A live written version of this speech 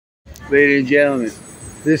ladies and gentlemen.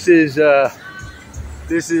 This is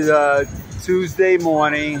Tuesday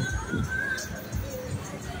morning.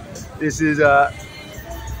 This is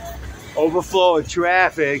overflow of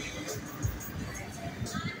traffic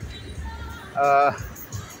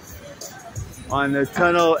on the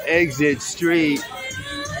tunnel exit street.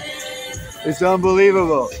 It's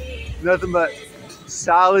unbelievable. Nothing but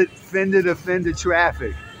solid fender to fender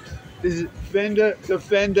traffic. This is fender to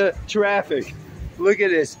fender traffic. Look at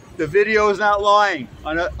this. The video is not lying.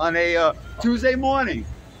 On a Tuesday morning,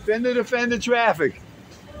 fender to fender traffic.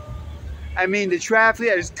 I mean, the traffic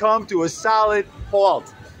has come to a solid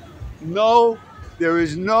halt. No, there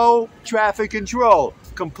is no traffic control.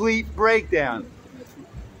 Complete breakdown.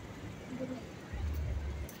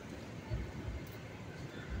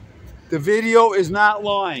 The video is not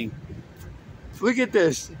lying. Look at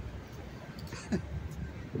this.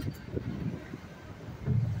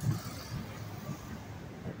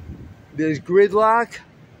 There's gridlock.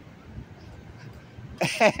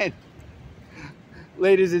 And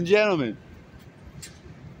ladies and gentlemen,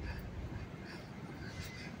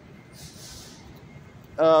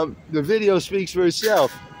 the video speaks for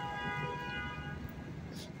itself.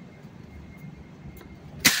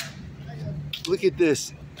 Look at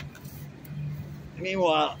this.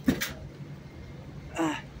 Meanwhile,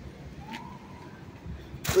 look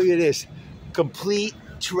at this. Complete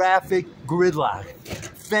traffic gridlock.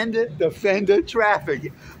 Fender to fender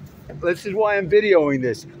traffic. This is why I'm videoing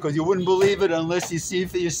this, because you wouldn't believe it unless you see it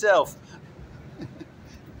for yourself.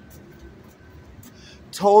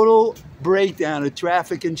 Total breakdown of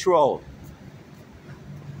traffic control.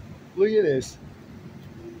 Look at this.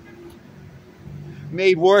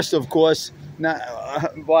 Made worse, of course, not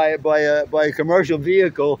by a commercial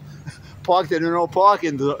vehicle parked in a no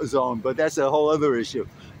parking zone, but that's a whole other issue.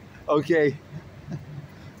 Okay.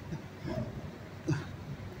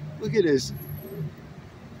 Look at this.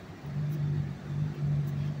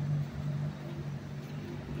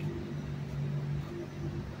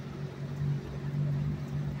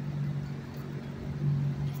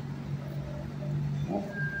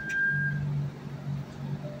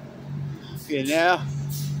 Okay, now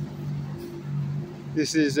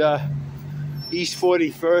this is East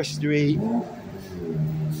 41st Street.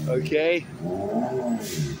 Okay,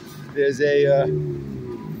 there's a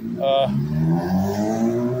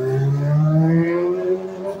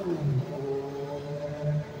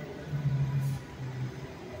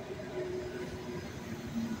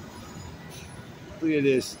look at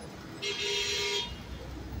this.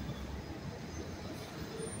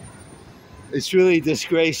 It's really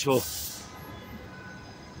disgraceful.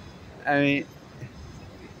 I mean,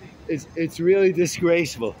 it's really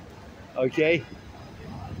disgraceful. Okay?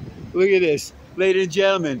 Look at this. Ladies and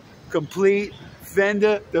gentlemen, complete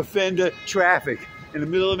fender to fender traffic in the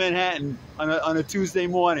middle of Manhattan on a Tuesday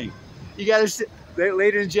morning. You gotta see,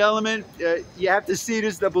 ladies and gentlemen, you have to see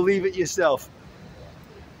this to believe it yourself.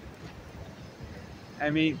 I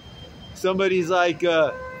mean, somebody's like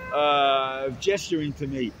gesturing to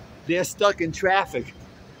me. They're stuck in traffic,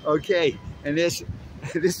 okay? And this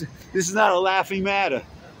is not a laughing matter.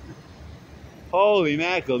 Holy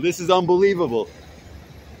mackerel, this is unbelievable.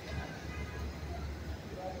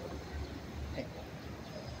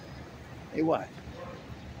 Hey, what?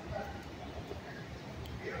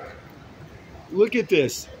 Look at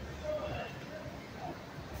this.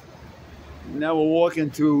 Now we're walking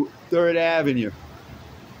to 3rd Avenue.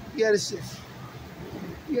 You gotta see.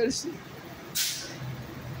 You gotta see.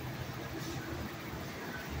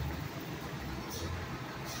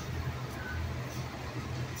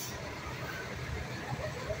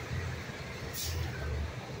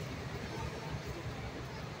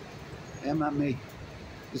 That not me.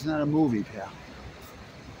 It's not a movie, pal.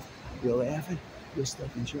 You're laughing? You're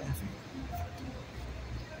stuck in traffic.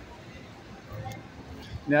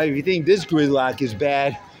 Now, if you think this gridlock is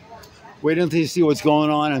bad, wait until you see what's going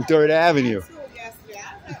on 3rd Avenue.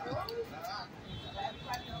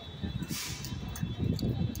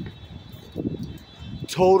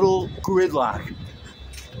 Total gridlock.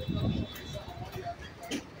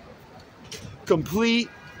 Complete,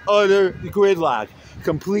 utter gridlock.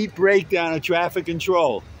 Complete breakdown of traffic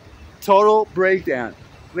control. Total breakdown.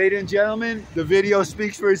 Ladies and gentlemen, the video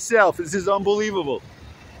speaks for itself. This is unbelievable.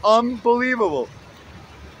 Unbelievable.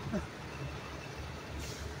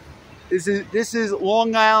 This is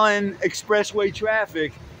Long Island Expressway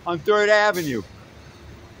traffic on 3rd Avenue.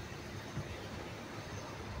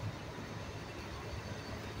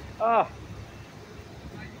 Ah.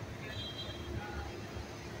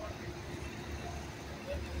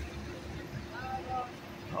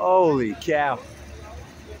 Holy cow.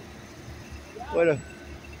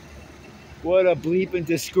 What a bleeping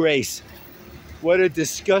disgrace. What a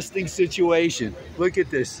disgusting situation. Look at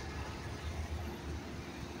this.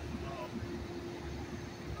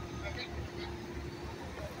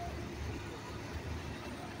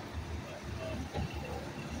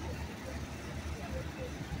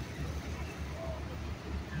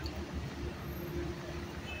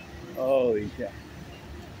 Holy cow.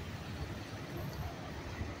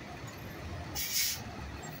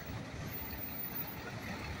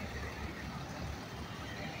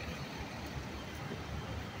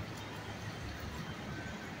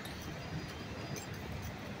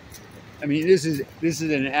 I mean, this is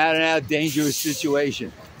an out and out dangerous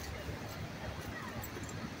situation.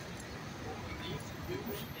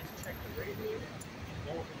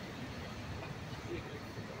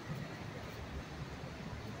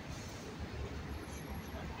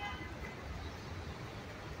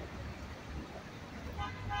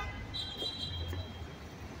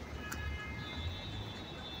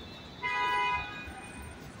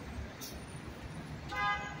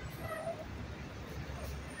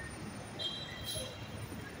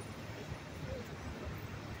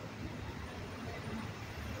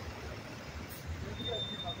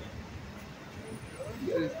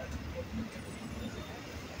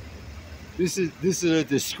 This is a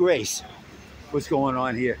disgrace. What's going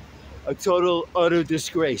on here? A total, utter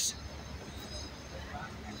disgrace.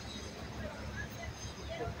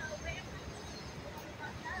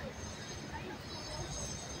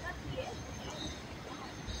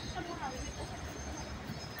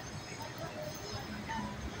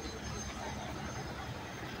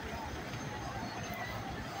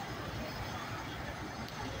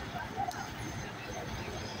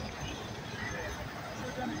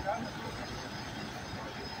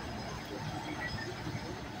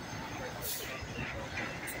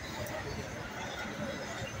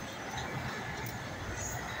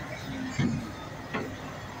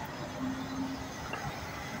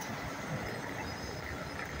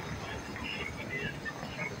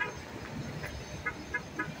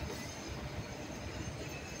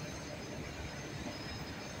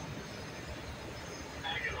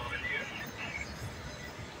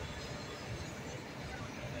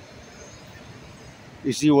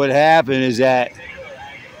 You see, what happened is that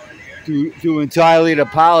due entirely to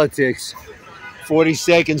politics,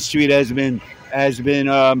 42nd Street has been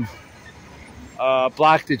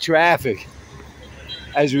blocked to traffic.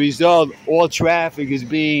 As a result, all traffic is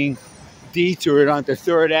being detoured onto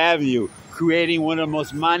 3rd Avenue, creating one of the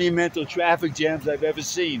most monumental traffic jams I've ever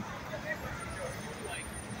seen.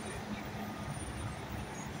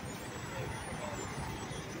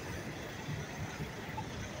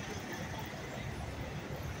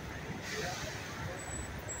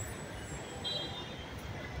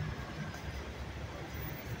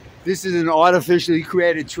 This is an artificially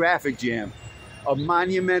created traffic jam of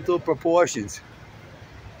monumental proportions.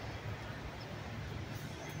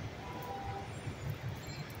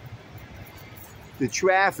 The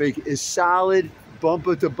traffic is solid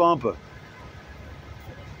bumper to bumper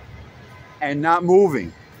and not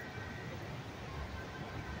moving.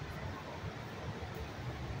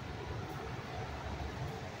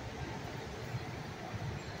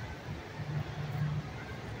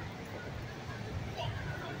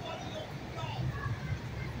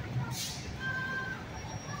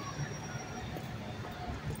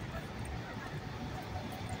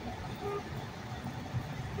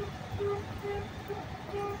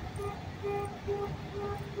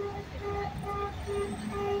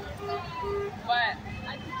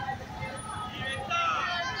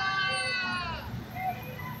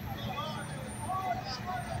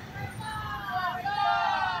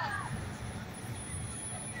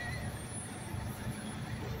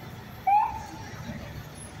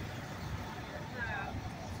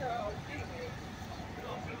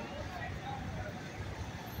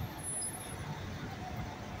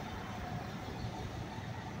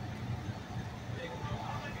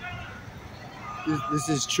 This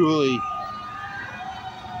is truly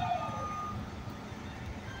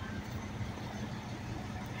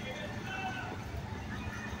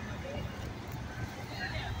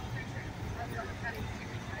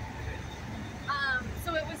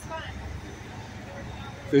so it was fun.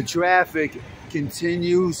 the traffic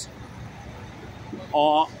continues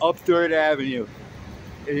up 3rd Avenue.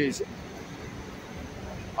 It is.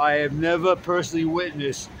 I have never personally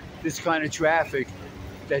witnessed this kind of traffic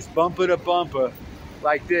that's bumper to bumper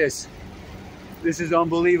like this. This is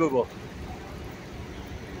unbelievable.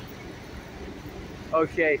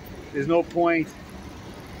 Okay, there's no point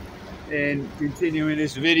in continuing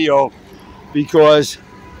this video because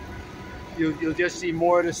you'll just see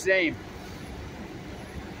more of the same.